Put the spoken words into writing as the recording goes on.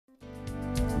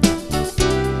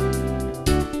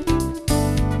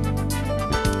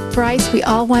Bryce, we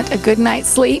all want a good night's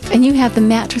sleep, and you have the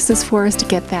mattresses for us to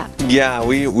get that. Yeah,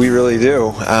 we really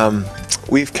do.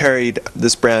 We've carried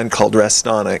this brand called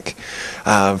Restonic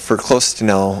for close to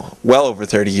now, well over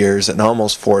 30 years and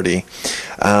almost 40.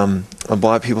 A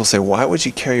lot of people say, why would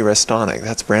you carry Restonic?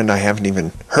 That's a brand I haven't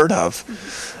even heard of.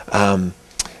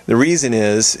 The reason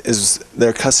is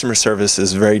their customer service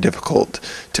is very difficult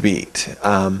to beat.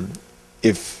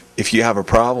 If you have a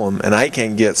problem and I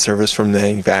can't get service from the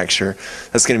manufacturer,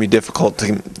 that's going to be difficult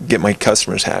to get my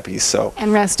customers happy. So,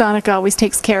 and Restonic always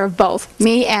takes care of both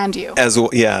me and you. As well,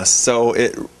 yes. So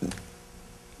it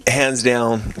hands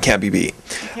down can't be beat.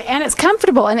 Okay, and it's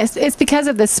comfortable, and it's because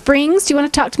of the springs. Do you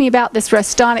want to talk to me about this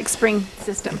Restonic spring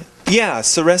system? Yeah,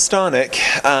 so Restonic,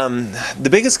 the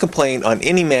biggest complaint on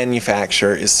any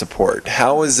manufacturer is support.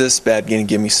 How is this bed going to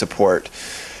give me support?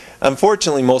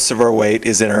 Unfortunately, most of our weight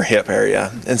is in our hip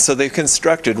area, and so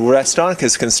Restonic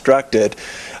has constructed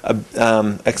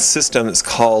a system that's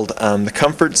called the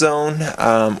Comfort Zone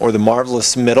or the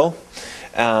Marvelous Middle.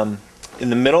 In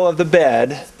the middle of the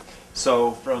bed,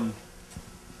 so from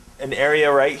an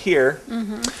area right here,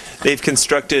 they've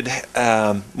constructed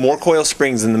more coil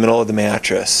springs in the middle of the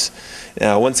mattress.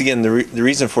 Once again, the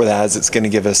reason for that is it's going to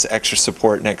give us extra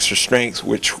support and extra strength,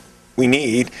 which we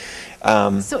need.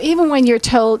 So even when you're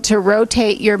told to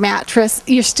rotate your mattress,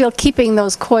 you're still keeping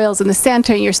those coils in the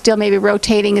center, and you're still maybe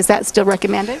rotating. Is that still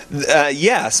recommended?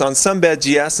 Yes, on some beds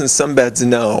yes, and some beds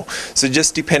no. So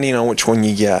just depending on which one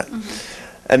you get.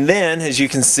 And then, as you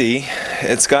can see,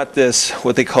 it's got this,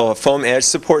 what they call a foam edge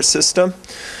support system.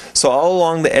 So all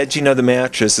along the edging of the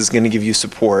mattress is going to give you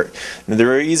support. And the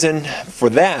reason for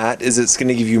that is it's going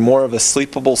to give you more of a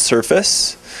sleepable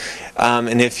surface.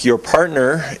 And if your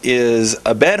partner is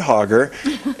a bed hogger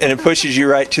and it pushes you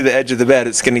right to the edge of the bed,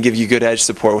 it's going to give you good edge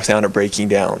support without it breaking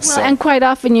down. Well, and quite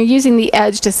often you're using the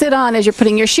edge to sit on as you're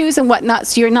putting your shoes and whatnot,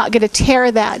 so you're not going to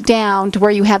tear that down to where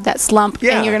you have that slump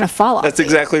and you're going to fall off. That's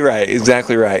exactly right.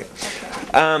 Exactly right.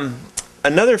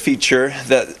 Another feature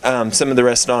that some of the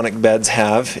Restonic beds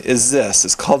have is this.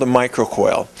 It's called a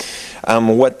microcoil.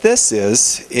 What this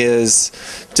is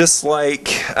just like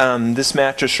this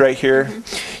mattress right here.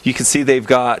 You can see they've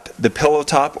got the pillow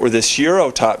top or this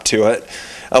Euro top to it.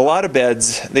 A lot of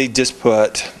beds, they just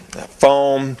put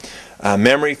foam,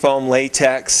 memory foam,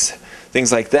 latex,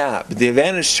 things like that. But the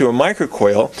advantage to a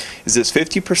microcoil is it's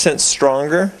 50%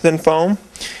 stronger than foam,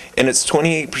 and it's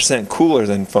 28% cooler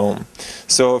than foam.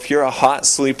 So if you're a hot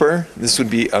sleeper, this would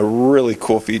be a really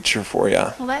cool feature for you.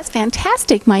 Well, that's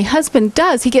fantastic. My husband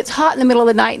does. He gets hot in the middle of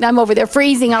the night, and I'm over there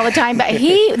freezing all the time. But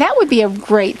that would be a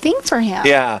great thing for him.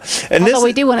 Yeah, and although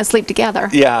we do want to sleep together.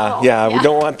 Yeah, we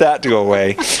don't want that to go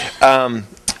away.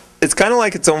 It's kind of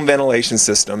like its own ventilation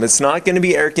system. It's not going to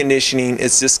be air conditioning.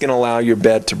 It's just going to allow your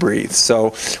bed to breathe.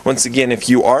 So once again, if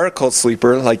you are a cold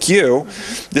sleeper like you,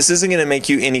 this isn't going to make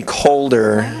you any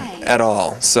colder at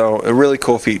all. So a really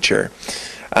cool feature.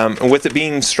 And with it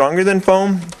being stronger than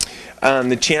foam,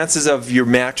 the chances of your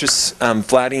mattress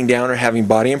flattening down or having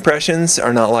body impressions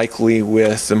are not likely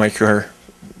with the micro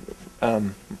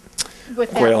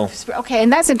coil. Okay,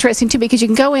 and that's interesting too, because you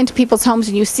can go into people's homes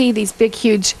and you see these big,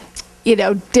 huge,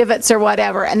 divots or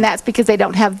whatever, and that's because they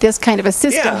don't have this kind of a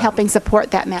system helping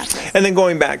support that mattress. And then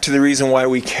going back to the reason why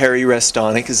we carry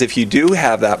Restonic is if you do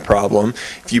have that problem,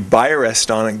 if you buy a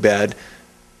Restonic bed,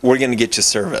 we're going to get you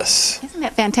service. Isn't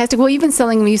that fantastic? Well, you've been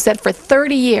selling them, you said, for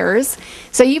 30 years,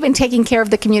 so you've been taking care of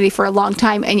the community for a long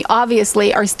time, and you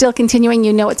obviously are still continuing.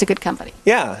 You know it's a good company.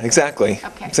 Yeah, exactly.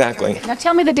 Okay. Exactly. Now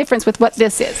tell me the difference with what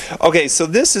this is. Okay, so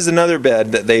this is another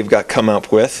bed that they've got come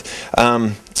up with.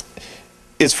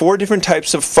 It's 4 different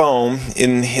types of foam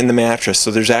in the mattress, so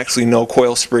there's actually no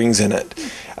coil springs in it.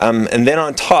 And then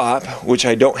on top, which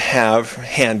I don't have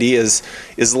handy, is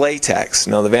latex.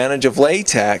 Now the advantage of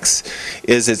latex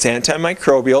is it's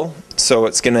antimicrobial, so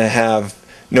it's going to have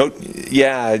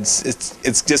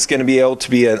it's just going to be able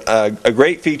to be a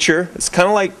great feature. It's kind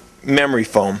of like memory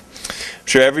foam. I'm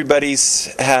sure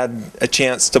everybody's had a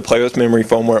chance to play with memory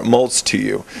foam where it molds to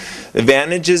you. The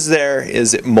advantages there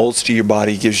is it molds to your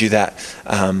body, gives you that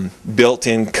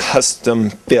built-in custom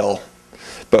fill.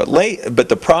 But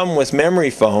the problem with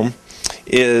memory foam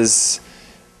is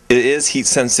it is heat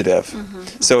sensitive,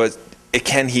 so it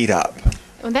can heat up.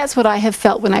 Well, that's what I have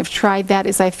felt when I've tried that,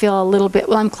 is I feel a little bit,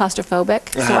 well, I'm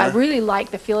claustrophobic, so I really like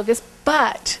the feel of this,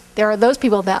 but there are those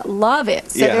people that love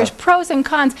it. So there's pros and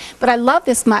cons, but I love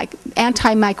this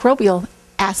antimicrobial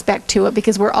aspect to it,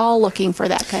 because we're all looking for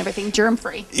that kind of a thing,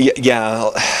 germ-free.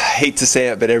 Yeah, I hate to say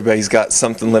it, but everybody's got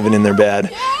something living in their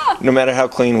bed, no matter how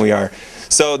clean we are.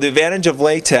 So the advantage of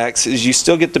latex is you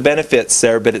still get the benefits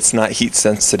there, but it's not heat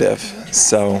sensitive.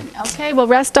 So. Okay, well,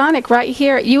 Restonic right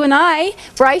here. You and I,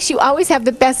 Bryce, you always have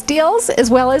the best deals as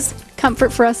well as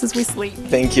comfort for us as we sleep.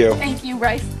 Thank you. Thank you,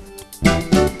 Bryce.